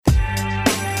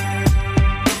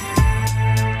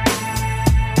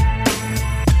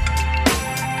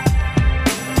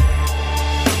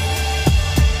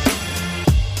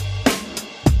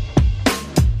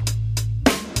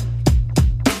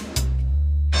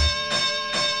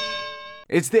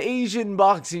It's the Asian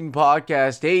Boxing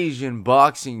Podcast,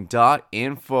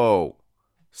 AsianBoxing.info.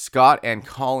 Scott and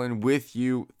Colin with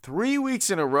you 3 weeks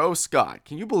in a row, Scott.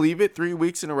 Can you believe it? 3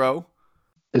 weeks in a row?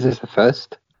 Is this the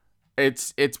first?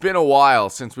 It's been a while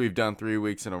since we've done 3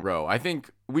 weeks in a row. I think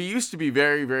we used to be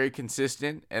very, very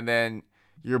consistent, and then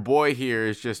your boy here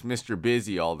is just Mr.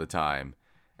 Busy all the time.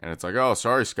 And it's like, oh,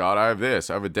 sorry, Scott, I have this.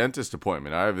 I have a dentist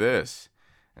appointment. I have this.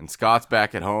 And Scott's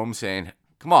back at home saying,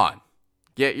 come on,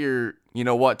 get your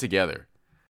you-know-what together.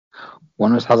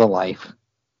 One of us has a life.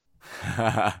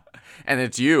 And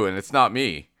it's you, and it's not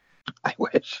me. I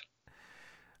wish.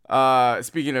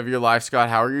 Speaking of your life, Scott,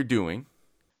 how are you doing?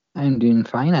 I'm doing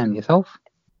fine, and yourself?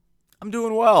 I'm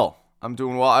doing well. I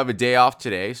have a day off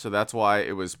today, so that's why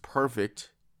it was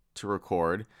perfect to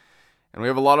record. And we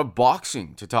have a lot of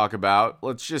boxing to talk about.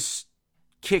 Let's just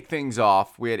kick things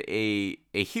off. We had a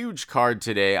huge card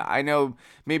today. I know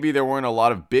maybe there weren't a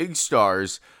lot of big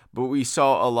stars, but we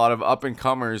saw a lot of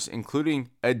up-and-comers, including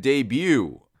a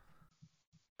debut.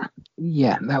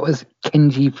 Yeah, that was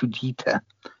Kenji Fujita,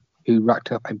 who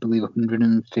racked up, I believe,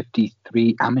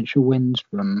 153 amateur wins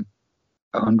from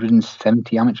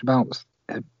 170 amateur bouts,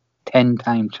 a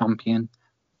 10-time champion,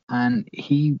 and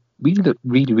he really looked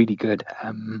really good.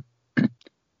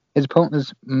 His opponent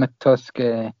was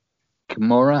Matosuke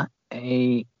Kimura,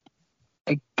 a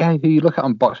guy who you look at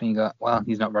on boxing and you go, well,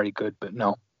 he's not very good, but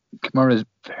no. Kimura is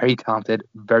very talented,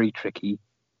 very tricky,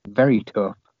 very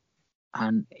tough,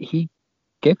 and he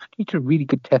gave Fujita a really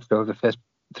good test over the first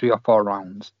 3 or 4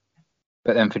 rounds.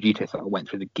 But then Fujita sort of went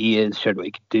through the gears, showed what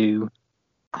he could do,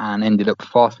 and ended up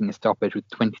forcing a stoppage with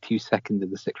 22 seconds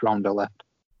of the 6th rounder left.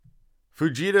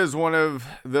 Fujita is one of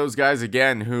those guys,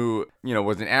 again, who,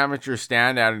 was an amateur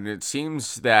standout, and it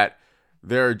seems that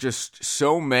there are just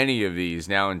so many of these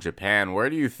now in Japan. Why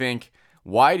do you think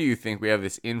we have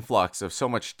this influx of so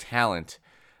much talent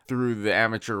through the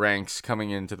amateur ranks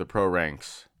coming into the pro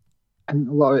ranks? And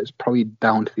a lot of it's probably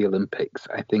down to the Olympics.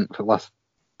 I think for the last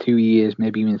 2 years,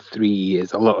 maybe even 3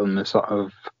 years, a lot of them have sort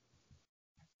of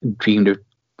dreamed of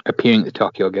appearing at the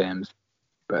Tokyo Games,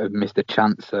 but have missed a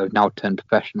chance, so now turned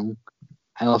professional.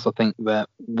 I also think that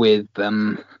with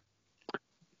some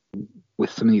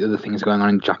of the other things going on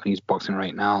in Japanese boxing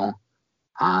right now,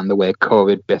 and the way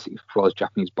COVID basically froze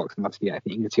Japanese boxing last year, I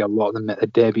think you can see a lot of them at the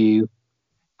debut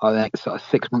over the next sort of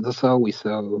 6 months or so. We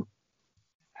saw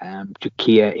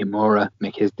Chukiya Imura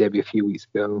make his debut a few weeks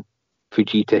ago.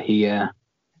 Fujita here.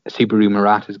 Subaru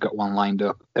Murata's got one lined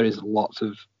up. There is lots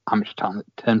of amateur talent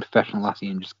that turned professional last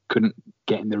year and just couldn't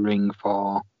get in the ring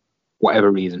for whatever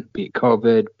reason, be it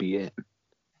COVID, be it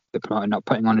the promoter not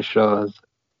putting on the shows.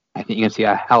 I think you can see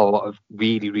a hell of a lot of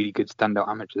really good standout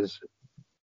amateurs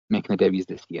making their debuts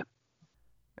this year.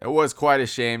 It was quite a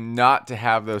shame not to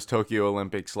have those Tokyo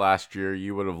Olympics last year.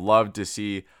 You would have loved to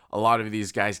see a lot of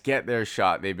these guys get their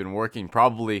shot. They've been working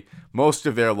probably most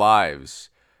of their lives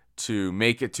to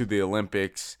make it to the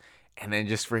Olympics, and then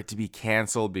just for it to be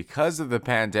canceled because of the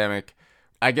pandemic.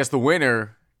 I guess the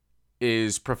winner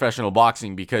is professional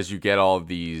boxing because you get all of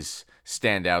these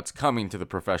standouts coming to the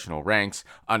professional ranks.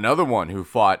 Another one who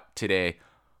fought today,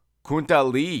 Kunta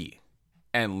Lee.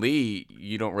 And Lee,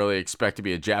 you don't really expect to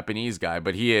be a Japanese guy,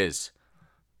 but he is.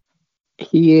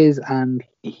 He is, and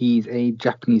he's a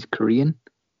Japanese Korean.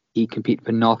 He competed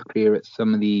for North Korea at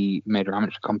some of the major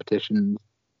amateur competitions.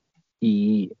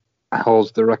 He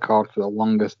holds the record for the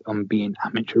longest unbeaten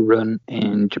amateur run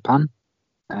in Japan.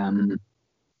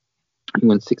 He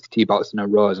won 62 bouts in a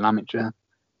row as an amateur.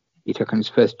 He took on his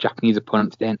first Japanese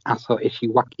opponent today in Aso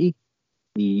Ishiwaki,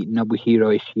 the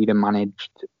Nobuhiro Ishida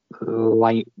managed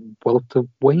light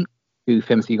welterweight, who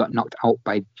famously got knocked out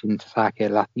by Jin Sasaki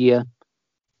last year.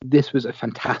 This was a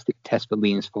fantastic test for Lee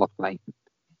in his 4th fight.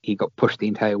 He got pushed the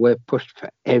entire way, pushed for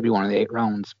every one of the 8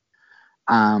 rounds.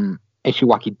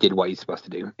 Ishiwaki did what he's supposed to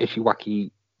do.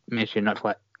 Ishiwaki made sure not to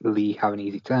let Lee have an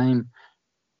easy time.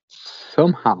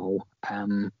 Somehow,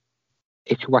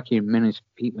 Ishiwaki managed to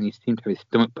beat when he seemed to have his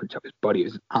stomach punched up his body. It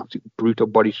was an absolute brutal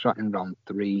body shot in round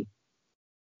 3.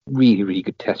 Really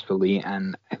good test for Lee,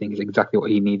 and I think it's exactly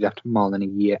what he needs after more than a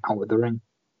year out of the ring.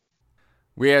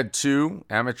 We had 2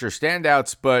 amateur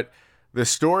standouts, but the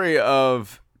story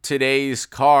of today's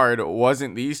card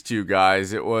wasn't these 2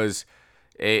 guys. It was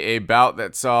a bout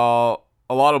that saw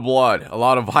a lot of blood, a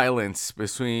lot of violence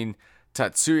between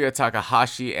Tatsuya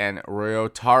Takahashi and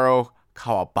Ryotaro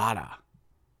Kawabata.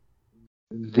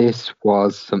 This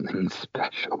was something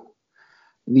special.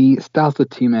 The styles of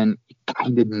the 2 men, you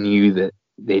kind of knew that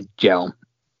they'd gel.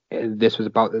 This was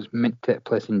about as meant to take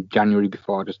place in January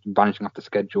before just vanishing off the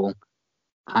schedule.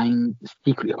 I'm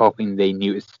secretly hoping they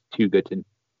knew it was too good to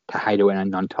hide away on a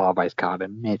non-televised card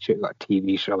and made sure it got a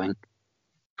TV showing.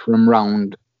 From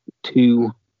round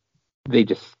 2, they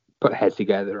just put heads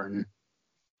together and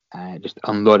just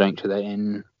unload on each other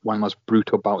in one of the most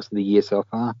brutal bouts of the year so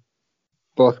far.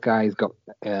 Both guys got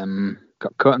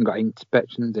cut and got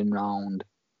inspections in round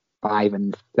 5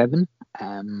 and 7.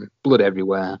 Blood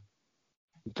everywhere.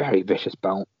 Very vicious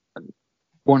bout.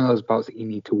 One of those bouts that you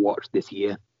need to watch this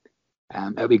year.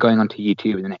 It'll be going onto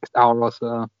YouTube in the next hour or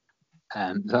so.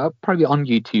 So it'll probably be on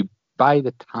YouTube by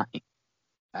the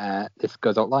time this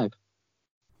goes out live.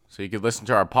 So you could listen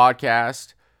to our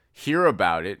podcast, hear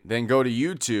about it, then go to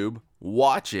YouTube,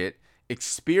 watch it,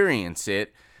 experience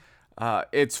it.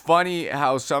 It's funny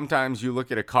how sometimes you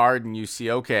look at a card and you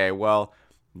see, okay, well,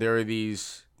 there are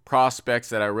these prospects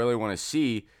that I really want to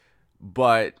see,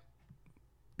 but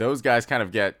those guys kind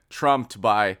of get trumped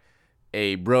by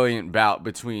a brilliant bout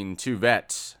between two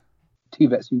vets. Two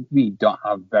vets who really don't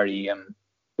have very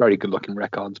good-looking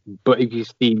records, but if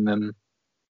you've seen them,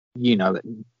 you know that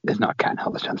there's not a cat in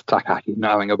hell that's chance Takaaki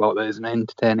knowing about that isn't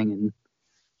entertaining and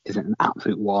isn't an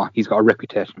absolute war. He's got a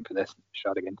reputation for this.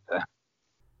 Shot against her.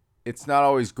 It's not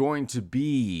always going to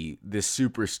be the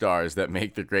superstars that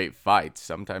make the great fights.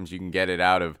 Sometimes you can get it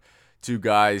out of two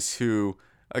guys who,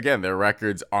 again, their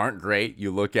records aren't great.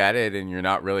 You look at it and you're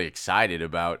not really excited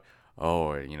about,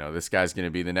 oh, you know, this guy's going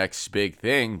to be the next big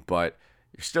thing, but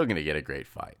you're still going to get a great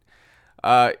fight.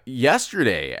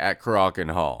 Yesterday at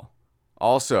Korakuen Hall,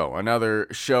 also another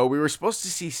show. We were supposed to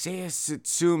see Seiya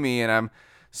Tsutsumi, and I'm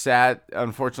sad,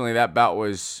 unfortunately, that bout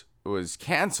was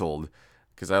canceled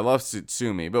because I love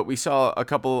Tsutsumi, but we saw a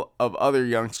couple of other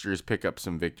youngsters pick up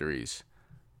some victories.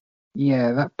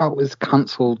 Yeah, that bout was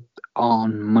cancelled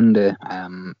on Monday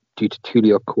due to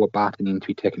Tulio Kuwabata needing to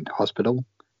be taken to hospital.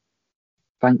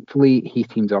 Thankfully, he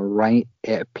seems all right.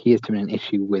 It appears to be an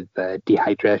issue with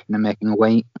dehydration and making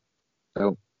weight.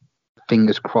 So,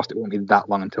 fingers crossed it won't be that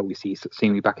long until we see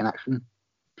Tsutsumi back in action.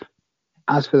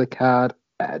 As for the card,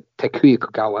 Takuya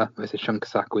Kogawa versus Shun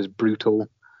Kosaka was brutal,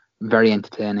 very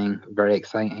entertaining, very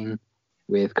exciting,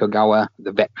 with Kogawa,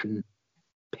 the veteran,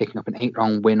 picking up an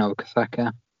 8-round win over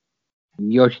Kosaka.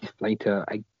 Yoshi Saito,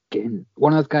 again,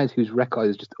 one of those guys whose record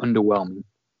is just underwhelming,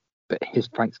 but his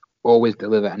fights always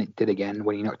deliver, and it did again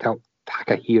when he knocked out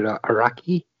Takahiro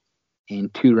Araki in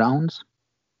 2 rounds.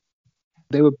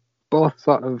 They were both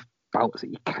sort of bouts that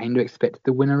you kind of expected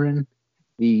the winner in.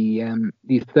 The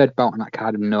third bout on that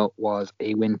card of note was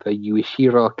a win for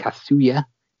Yuichiro Kasuya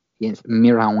against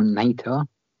Mirao Naito,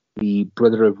 the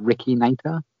brother of Riki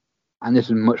Naito. And this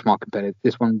was much more competitive.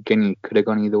 This one genuinely could have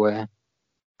gone either way.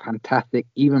 Fantastic,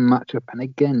 even matchup. And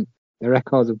again, the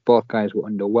records of both guys were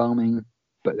underwhelming,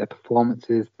 but their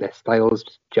performances, their styles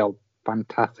just gelled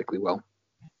fantastically well.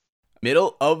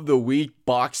 Middle of the week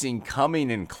boxing coming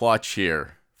in clutch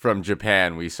here from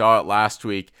Japan. We saw it last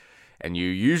week, and you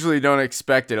usually don't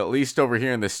expect it, at least over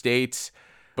here in the States.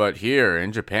 But here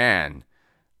in Japan,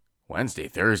 Wednesday,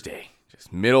 Thursday,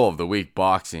 just middle of the week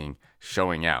boxing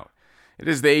showing out. It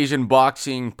is the Asian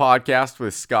Boxing Podcast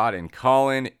with Scott and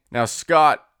Colin. Now,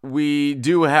 Scott, we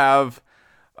do have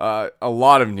a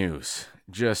lot of news.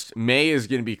 Just May is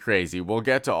going to be crazy. We'll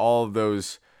get to all of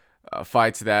those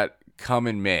fights that come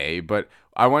in May, but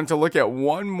I wanted to look at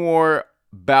one more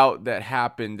bout that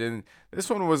happened, and this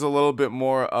one was a little bit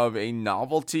more of a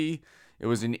novelty. It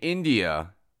was in India,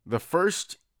 the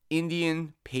first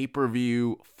Indian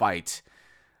pay-per-view fight,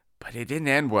 but it didn't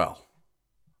end well.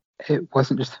 It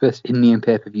wasn't just the first Indian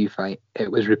pay-per-view fight. It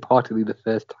was reportedly the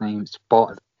first time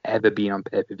sport has ever been on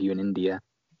pay-per-view in India.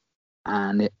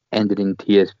 And it ended in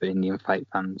tears for Indian fight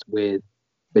fans, with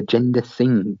Vijender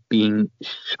Singh being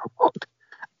shocked,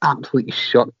 absolutely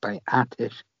shocked by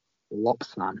Atish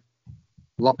Lopsan.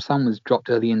 Lopsan was dropped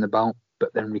early in the bout,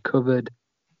 but then recovered,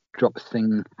 dropped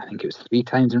Singh, I think it was 3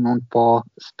 times in round 4,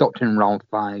 stopped in round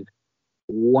 5.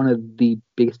 One of the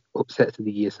biggest upsets of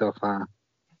the year so far,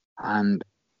 and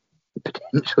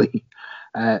potentially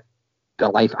the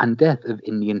life and death of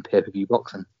Indian pay-per-view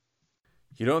boxing.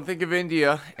 You don't think of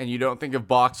India and you don't think of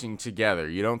boxing together.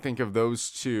 You don't think of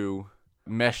those two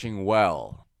meshing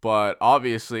well. But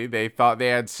obviously they thought they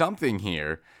had something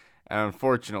here. And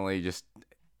unfortunately, just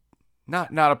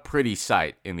not a pretty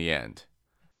sight in the end.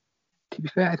 To be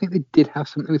fair, I think they did have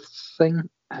something with Singh,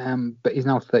 but he's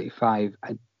now 35.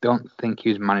 I don't think he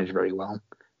was managed very well.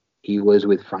 He was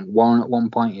with Frank Warren at one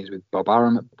point. He was with Bob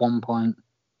Arum at one point.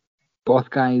 Both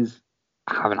guys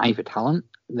have an eye for talent.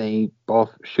 They both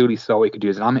surely saw what he could do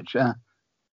as an amateur.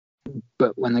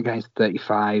 But when the guy's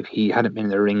 35, he hadn't been in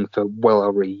the ring for well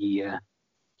over a year.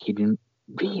 He didn't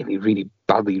really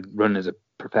badly run as a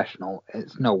professional.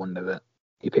 It's no wonder that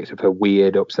he picks up a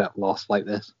weird upset loss like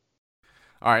this.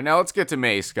 All right, now let's get to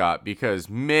May, Scott, because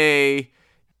May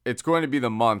it's going to be the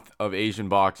month of Asian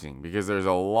boxing because there's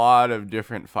a lot of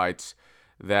different fights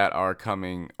that are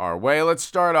coming our way. Let's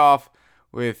start off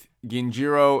with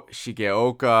Ginjiro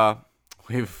Shigeoka.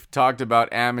 We've talked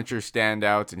about amateur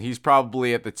standouts, and he's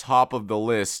probably at the top of the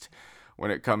list when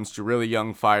it comes to really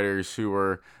young fighters who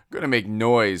are going to make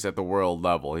noise at the world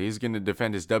level. He's going to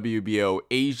defend his WBO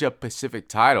Asia Pacific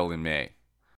title in May.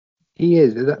 He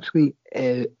is. There's actually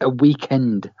a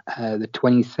weekend, the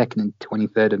 22nd and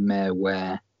 23rd of May,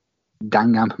 where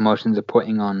Dangan Promotions are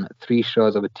putting on 3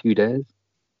 shows over 2 days.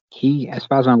 He, as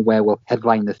far as I'm aware, will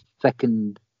headline the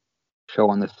second show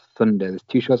on the Sunday. There's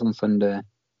 2 shows on Sunday,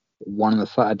 1 on the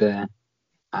Saturday,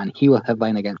 and he will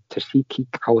headline against Toshiki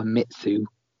Kawamitsu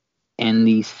in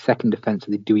the second defense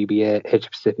of the WBA Asia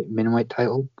Pacific middleweight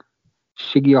title.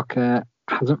 Shigeoka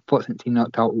hasn't fought since he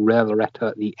knocked out Ray Loretto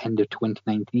at the end of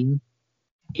 2019.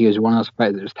 He was one of those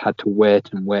fighters that just had to wait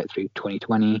through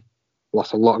 2020.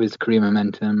 Lost a lot of his career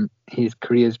momentum. His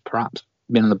career's perhaps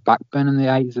been on the back burner in the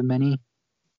eyes of many.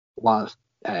 Whilst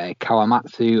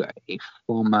Kawamatsu, a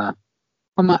former,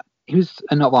 he was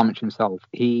a novel amateur himself.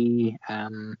 He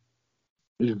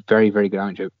was very, very good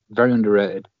amateur, very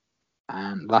underrated.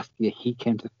 And last year he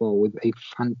came to the fore with a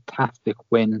fantastic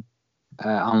win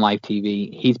on live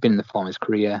TV. He's been in the form of his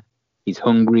career. He's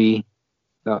hungry.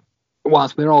 So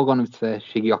whilst we're all going to say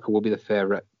Shigeoka will be the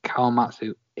favourite,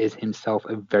 Kawamatsu is himself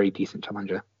a very decent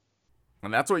challenger.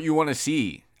 And that's what you want to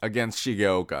see against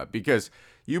Shigeoka, because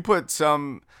you put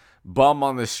some bum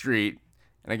on the street,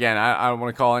 and again, I don't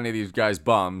want to call any of these guys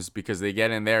bums because they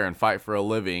get in there and fight for a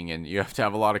living, and you have to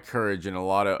have a lot of courage and a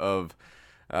lot of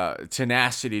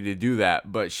tenacity to do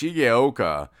that. But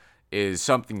Shigeoka is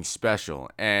something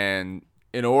special, and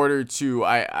in order to,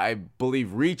 I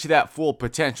believe, reach that full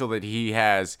potential that he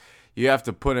has, you have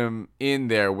to put him in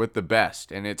there with the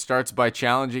best, and it starts by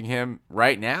challenging him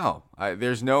right now.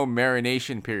 There's no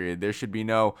marination period. There should be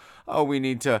no, we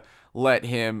need to let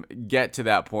him get to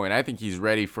that point. I think he's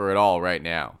ready for it all right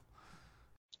now.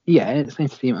 Yeah, it's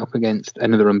nice to see him up against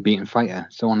another unbeaten fighter,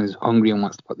 someone who's hungry and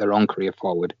wants to put their own career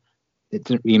forward. It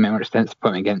doesn't really make much sense to put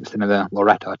him against another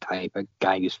Loretto type, a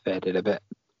guy who's faded a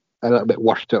little bit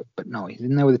washed up. But no, he's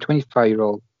in there with a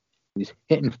 25-year-old who's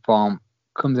hitting form,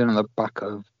 comes in on the back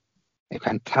of a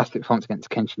fantastic performance against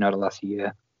Ken Shinoda last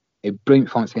year, a brilliant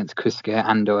performance against Kosuke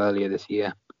Ando earlier this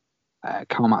year.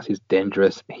 Kawamatsu is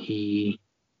dangerous. He's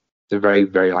a very,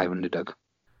 very live underdog.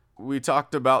 We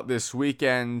talked about this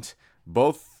weekend,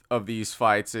 both of these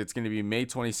fights. It's going to be May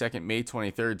 22nd, May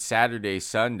 23rd, Saturday,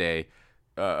 Sunday,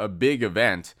 a big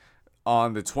event.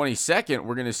 On the 22nd,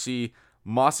 we're going to see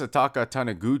Masataka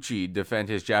Taniguchi defend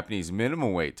his Japanese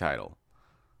minimum weight title.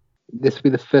 This will be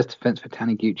the first defense for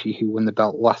Taniguchi, who won the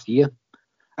belt last year.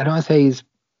 I don't want to say he's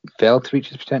failed to reach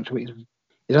his potential, but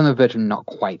he's on the verge of not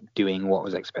quite doing what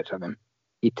was expected of him.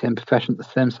 He turned professional at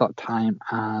the same sort of time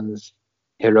as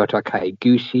Hiroto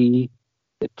Kaiguchi.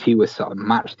 The two were sort of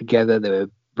matched together. They were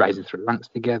rising through ranks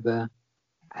together.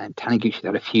 And Taniguchi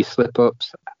had a few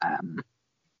slip-ups.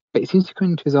 But he seems to be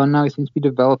coming into his own now. He seems to be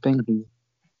developing. He's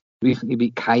recently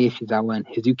beat Kai Ishizawa and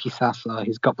Hizuki Saso.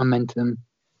 He's got momentum.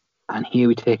 And here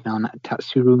we're taking on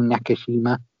Tatsuro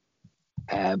Nakashima,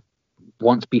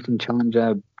 once beaten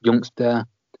challenger, youngster.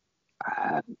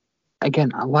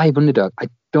 Again, a live underdog. I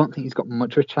don't think he's got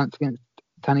much of a chance against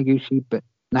Taniguchi, but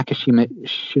Nakashima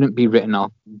shouldn't be written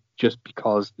off just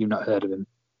because you've not heard of him.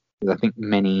 Because I think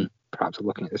many perhaps are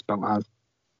looking at this bout as.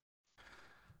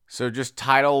 So just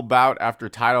title bout after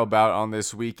title bout on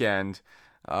this weekend.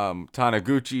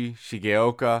 Taniguchi,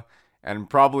 Shigeoka, and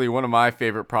probably one of my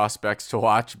favorite prospects to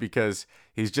watch because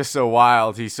he's just so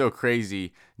wild, he's so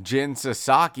crazy. Jin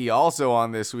Sasaki also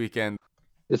on this weekend.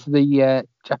 This is the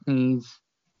Japanese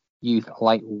youth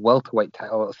light welterweight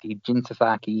title. Let's see Jin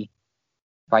Sasaki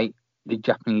fight the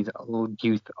Japanese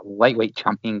youth lightweight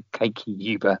champion Kaiki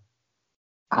Yuba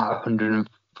at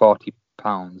 140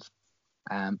 pounds.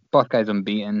 Both guys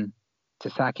unbeaten.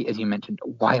 Sasaki, as you mentioned,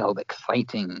 wild,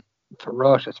 exciting,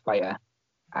 ferocious fighter.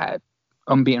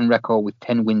 Unbeaten record with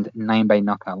 10 wins, 9 by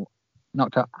knockout.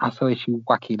 Knocked out Aso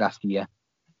Ishiwaki last year.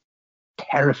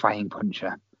 Terrifying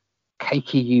puncher.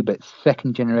 Kaiki Yuba,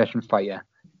 second generation fighter.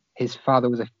 His father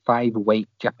was a 5-weight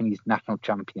Japanese national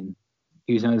champion.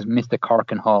 He was known as Mr.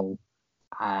 Korakuen Hall.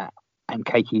 And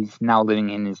Keiki's now living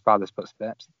in his father's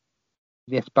footsteps.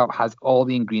 This bout has all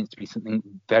the ingredients to be something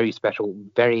very special,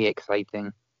 very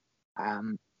exciting. A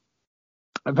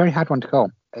very hard one to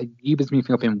call. Yuba's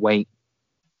moving up in weight,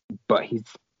 but he's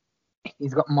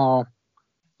got more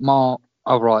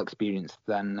overall experience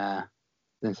than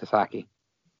Sasaki.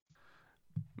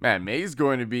 Man, May's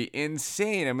going to be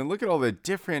insane. I mean, look at all the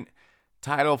different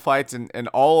title fights, and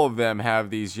all of them have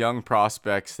these young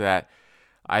prospects that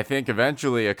I think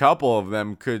eventually a couple of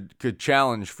them could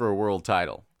challenge for a world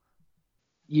title.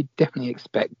 You definitely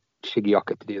expect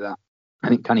Shigeoka to do that. I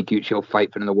think Taniguchi will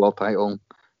fight for another world title.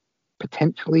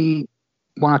 Potentially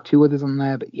one or two others on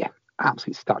there, but yeah,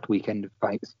 absolute stacked weekend of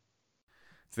fights.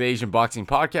 It's the Asian Boxing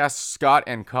Podcast, Scott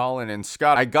and Colin. And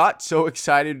Scott, I got so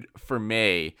excited for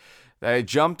May that I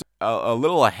jumped a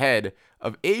little ahead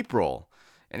of April.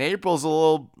 And April's a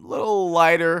little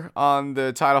lighter on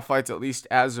the title fights, at least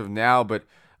as of now, but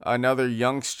another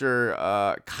youngster,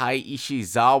 Kai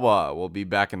Ishizawa, will be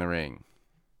back in the ring.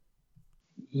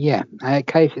 Yeah,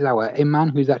 Kai Ishizawa, a man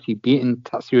who's actually beaten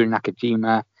Tatsuro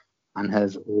Nakajima and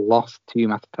has lost to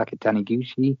Masataka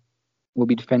Taniguchi, will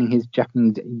be defending his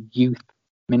Japanese youth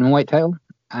minimum weight title.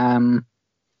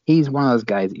 He's one of those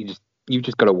guys that you've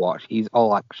just got to watch. He's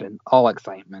all action, all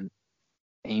excitement.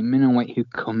 A minimum weight who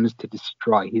comes to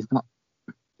destroy. He's not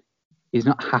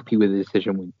happy with a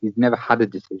decision win. He's never had a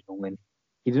decision win.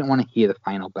 He didn't want to hear the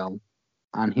final bell.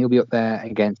 And he'll be up there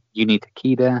against Yuni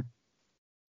Takeda.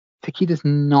 Takeda's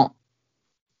not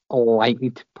likely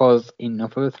to pose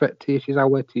enough of a threat to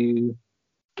Ishizawa to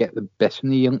get the best from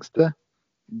the youngster.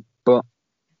 But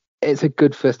it's a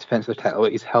good first defensive title.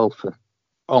 He's held for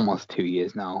almost 2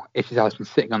 years now. Ishizawa's been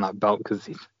sitting on that belt because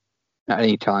he's not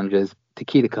any challenges.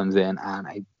 Takeda comes in, and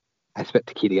I expect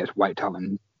Takeda gets wiped out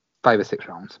in 5 or 6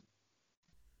 rounds.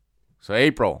 So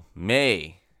April,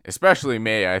 May, especially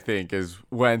May, I think, is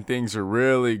when things are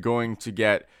really going to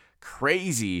get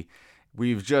crazy.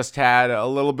 We've just had a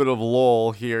little bit of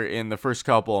lull here in the first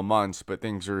couple of months, but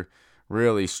things are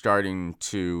really starting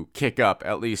to kick up,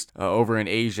 at least over in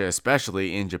Asia,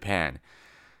 especially in Japan.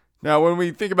 Now, when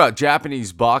we think about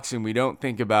Japanese boxing, we don't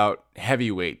think about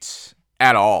heavyweights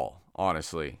at all,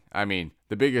 honestly. I mean,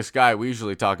 the biggest guy we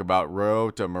usually talk about,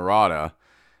 Ryota Murata,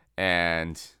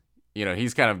 and,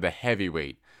 he's kind of the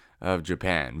heavyweight of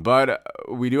Japan. But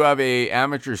we do have a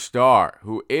amateur star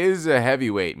who is a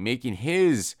heavyweight, making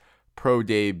his pro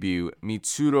debut,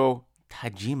 Mitsuru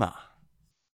Tajima.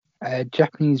 A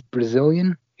Japanese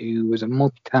Brazilian who was a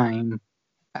multi-time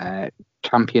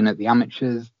champion at the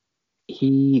amateurs.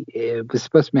 He was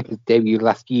supposed to make his debut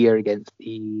last year against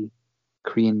the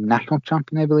Korean national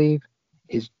champion, I believe.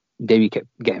 His debut kept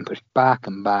getting pushed back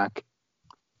and back.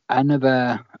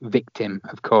 Another victim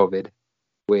of COVID,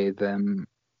 with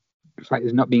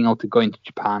fighters not being able to go into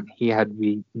Japan. He had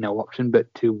really no option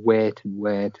but to wait.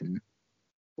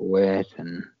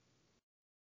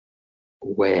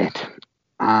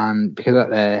 And because of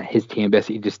that, his team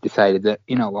basically just decided that,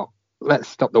 let's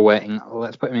stop the waiting.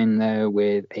 Let's put him in there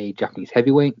with a Japanese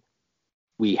heavyweight.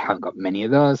 We haven't got many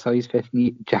of those, so he's facing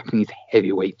the Japanese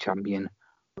heavyweight champion,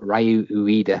 Ryu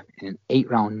Ueda, in an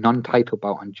 8-round non-title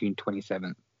bout on June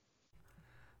 27th.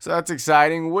 So that's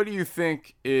exciting. What do you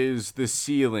think is the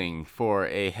ceiling for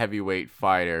a heavyweight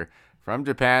fighter from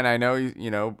Japan? I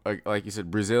know, like you said,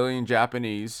 Brazilian,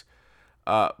 Japanese.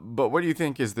 But what do you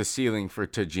think is the ceiling for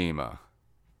Tajima?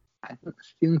 I think the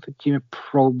ceiling for Tajima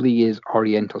probably is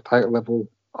Oriental title level,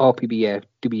 or PBA,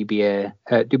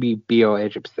 WBO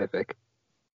Asia Pacific.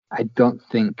 I don't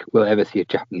think we'll ever see a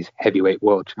Japanese heavyweight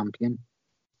world champion.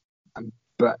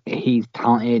 But he's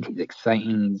talented, he's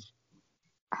exciting, he's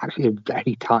actually a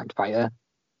very talented fighter.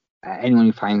 Anyone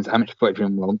who finds amateur footage of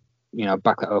him will,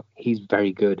 back that up. He's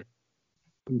very good.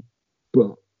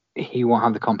 But he won't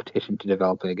have the competition to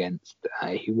develop against.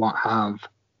 He won't have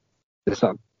the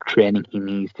sort of training he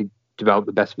needs to develop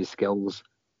the best of his skills.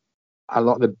 A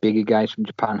lot of the bigger guys from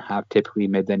Japan have typically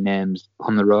made their names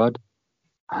on the road,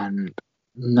 and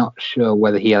not sure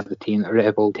whether he has the team that are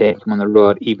able to take him on the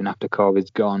road even after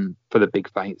COVID's gone, for the big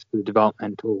fights, for the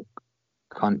developmental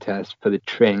contests, for the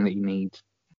training that he needs.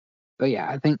 But yeah,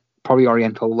 I think probably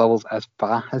Oriental levels as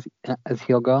far as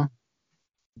he'll go.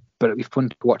 But it'd be fun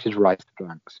to watch his rise to the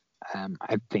ranks.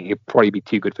 I think it'd probably be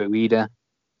too good for Ueda,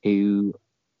 who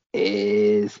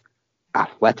is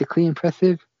athletically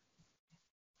impressive,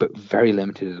 but very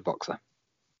limited as a boxer.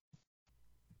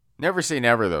 Never say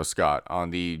never, though, Scott,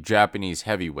 on the Japanese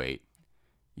heavyweight.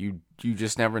 You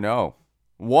just never know.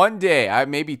 One day,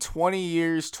 maybe 20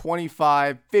 years,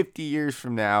 25, 50 years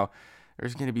from now,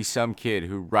 there's going to be some kid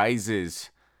who rises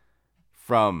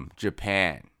from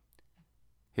Japan.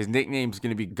 His nickname's going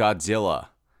to be Godzilla.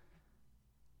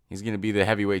 He's going to be the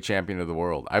heavyweight champion of the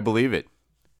world. I believe it.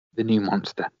 The new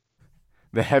monster.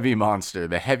 The heavy monster.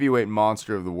 The heavyweight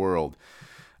monster of the world.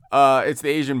 It's the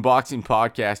Asian Boxing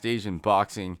Podcast,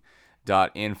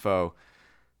 asianboxing.info.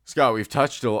 Scott, we've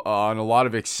touched on a lot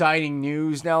of exciting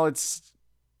news. Now let's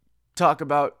talk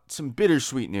about some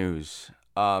bittersweet news.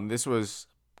 This was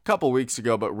a couple weeks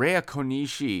ago, but Rhea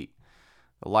Konishi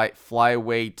the light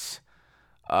flyweight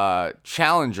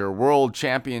challenger, world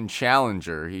champion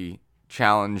challenger. He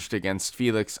challenged against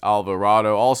Felix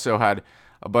Alvarado. Also had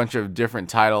a bunch of different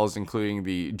titles, including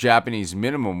the Japanese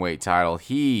minimum weight title.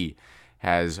 He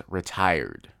has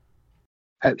retired.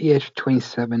 At the age of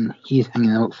 27, he's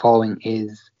hanging out following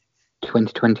his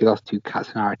 2020 loss to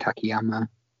Katsunari Takayama.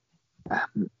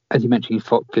 As you mentioned, he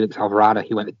fought Felix Alvarado.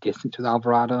 He went the distance with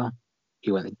Alvarado.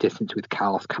 He went the distance with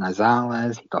Carlos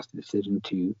Canizales. He lost the decision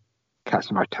to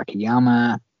Katsunari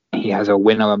Takayama. He has a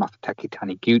win over Masataka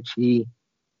Taniguchi.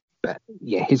 But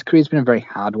yeah, his career's been a very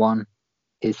hard one.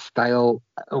 His style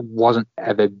wasn't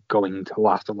ever going to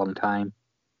last a long time.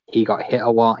 He got hit a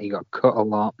lot. He got cut a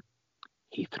lot.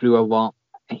 He threw a lot.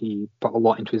 He put a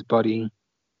lot into his body.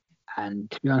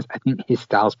 And to be honest, I think his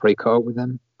style's pretty caught up with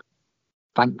him.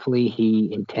 Thankfully,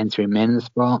 he intends to remain in the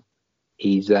sport.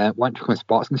 He's wanted to become a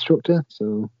sports instructor,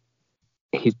 so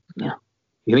he's,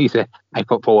 he said, I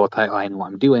put forward a title, I know what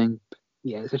I'm doing. But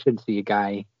yeah, it's a shame to see a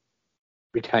guy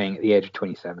retiring at the age of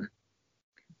 27.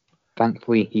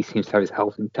 Thankfully, he seems to have his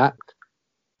health intact.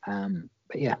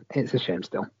 But yeah, it's a shame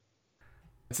still.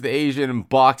 It's the Asian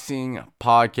Boxing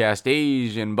Podcast,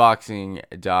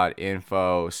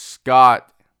 asianboxing.info.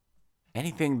 Scott,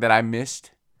 anything that I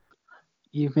missed?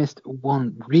 You've missed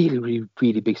one really, really,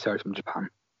 really big story from Japan.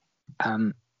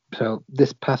 So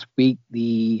this past week,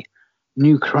 the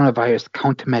new Coronavirus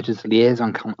Countermeasures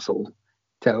Liaison Council,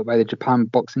 set up by the Japan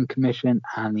Boxing Commission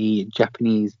and the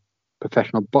Japanese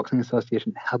Professional Boxing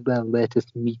Association, held their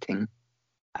latest meeting.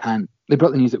 And they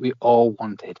brought the news that we all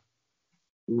wanted.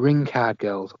 Ring card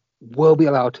girls will be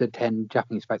allowed to attend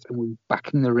Japanese fights and will be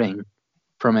back in the ring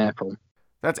from April.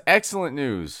 That's excellent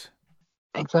news.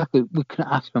 Exactly. We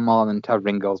couldn't ask for more than to have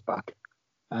ring girls back.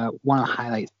 One of the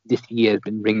highlights this year has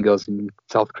been ring girls in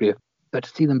South Korea. But to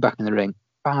see them back in the ring,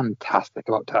 fantastic,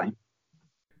 about time.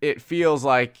 It feels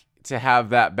like to have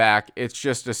that back, it's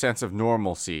just a sense of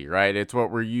normalcy, right? It's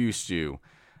what we're used to.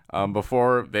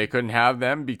 Before, they couldn't have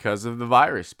them because of the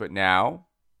virus. But now,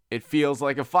 it feels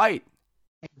like a fight.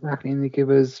 Exactly, and they give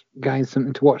us guys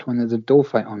something to watch when there's a dull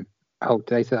fight on. Oh,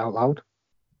 did I say that out loud?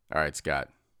 All right, Scott.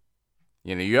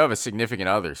 You have a significant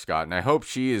other, Scott, and I hope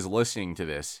she is listening to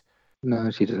this. No,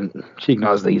 she doesn't. She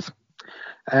ignores these.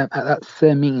 At that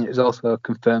same meeting, it was also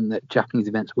confirmed that Japanese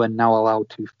events were now allowed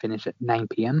to finish at 9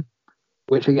 p.m.,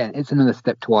 which, again, it's another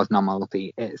step towards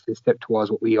normality. It's a step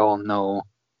towards what we all know,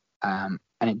 and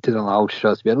it does allow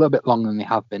shows to be a little bit longer than they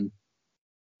have been.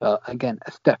 But, again,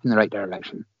 a step in the right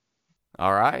direction.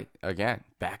 All right. Again,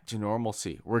 back to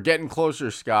normalcy. We're getting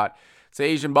closer, Scott. It's the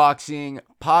Asian Boxing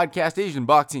Podcast,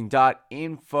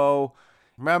 asianboxing.info.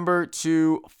 Remember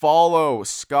to follow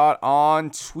Scott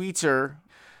on Twitter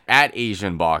at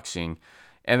Asian Boxing.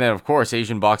 And then, of course,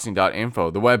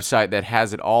 asianboxing.info, the website that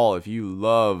has it all if you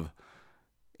love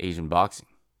Asian boxing.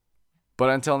 But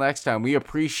until next time, we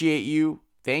appreciate you.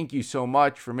 Thank you so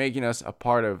much for making us a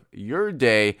part of your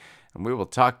day. And we will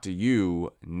talk to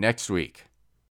you next week.